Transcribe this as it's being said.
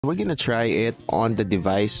We're gonna try it on the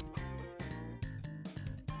device,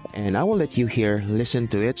 and I will let you here listen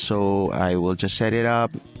to it. So I will just set it up,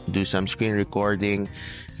 do some screen recording,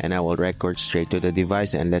 and I will record straight to the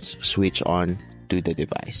device, and let's switch on to the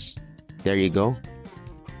device. There you go.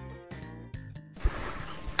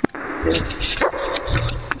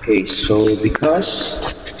 Okay, so because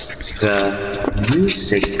the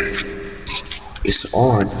music is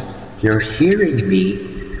on, you're hearing me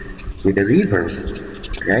with the reverb,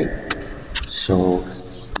 right? So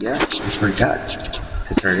yeah, I forgot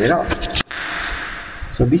to turn it off.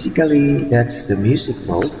 So basically that's the music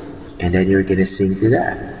mode, and then you're gonna sing to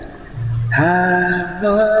that.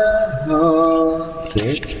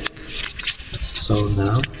 Okay, so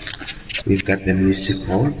now we've got the music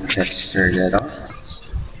mode. Let's turn that off.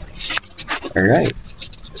 Alright,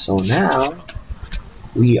 so now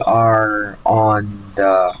we are on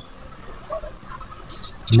the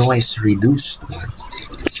noise reduced one.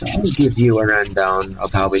 So I'll give you a rundown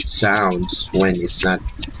of how it sounds when it's not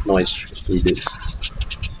noise reduced.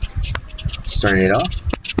 Let's turn it off.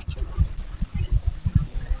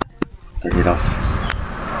 Turn it off.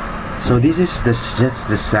 So this is just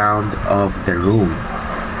the sound of the room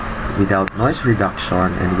without noise reduction,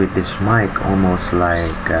 and with this mic almost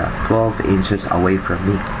like 12 inches away from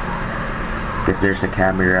me, because there's a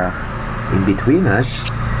camera in between us.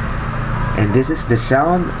 And this is the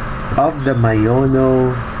sound of the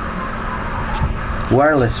Maono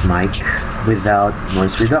wireless mic without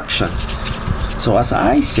noise reduction. So as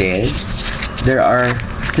I said, there are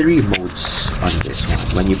 3 modes on this one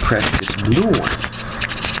when you press this blue one.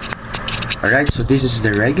 Alright, so this is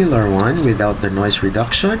the regular one without the noise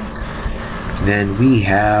reduction. Then we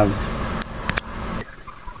have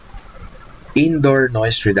indoor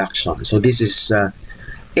noise reduction. So this is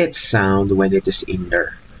its sound when it is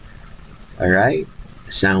indoor. Alright,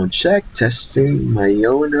 sound check, testing,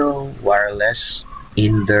 Maono wireless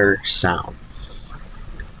indoor sound.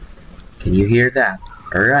 Can you hear that?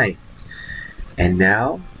 Alright, and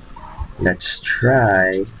now let's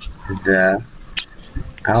try the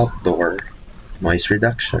outdoor noise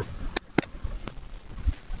reduction.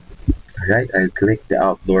 Alright, I click the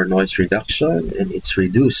outdoor noise reduction and it's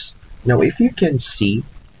reduced. Now if you can see,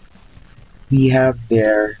 we have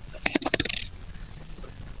there,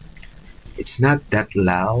 it's not that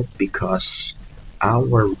loud because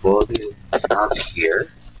our volume knob here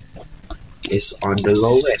is on the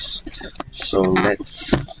lowest. So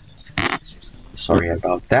let's, sorry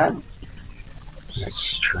about that.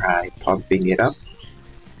 Let's try pumping it up.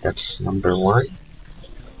 That's number 1.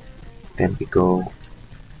 Then we go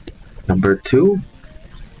number 2.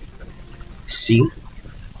 C,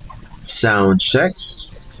 sound check.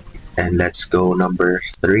 And let's go number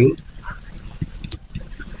 3.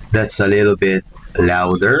 That's a little bit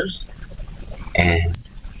louder and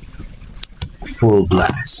full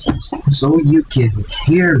blast. So you can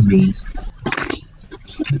hear me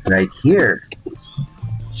right here.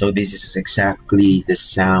 So this is exactly the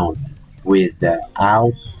sound with the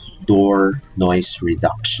outdoor noise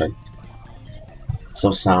reduction.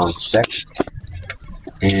 So sound check,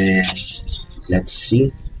 and let's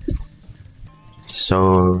see.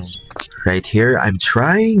 So right here, I'm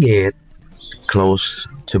trying it close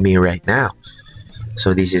to me right now.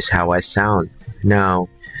 So this is how I sound. Now,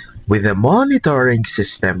 with the monitoring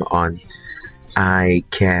system on, I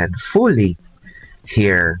can fully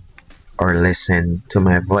hear or listen to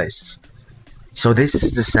my voice. So this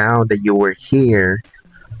is the sound that you will hear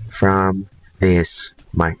from this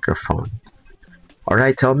microphone.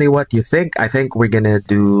 Alright, tell me what you think. I think we're gonna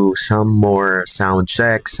do some more sound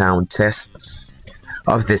check, sound test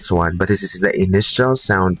of this one, but this is the initial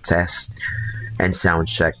sound test and sound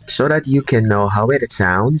check so that you can know how it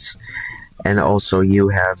sounds, and also you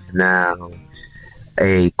have now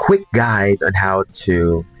a quick guide on how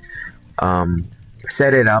to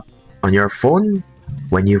set it up on your phone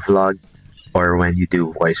when you vlog or when you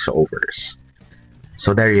do voiceovers.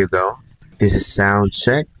 So there you go. This is sound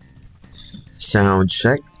check, sound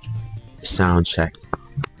check, sound check.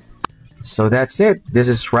 So that's it. This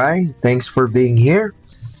is Ryan. Thanks for being here.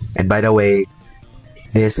 And by the way,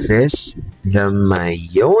 this is the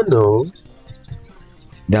Maono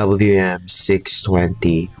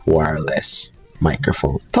Wm620 wireless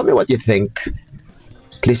microphone. Tell me what you think.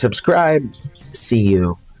 Please subscribe. See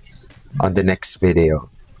you on the next video.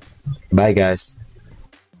 Bye guys.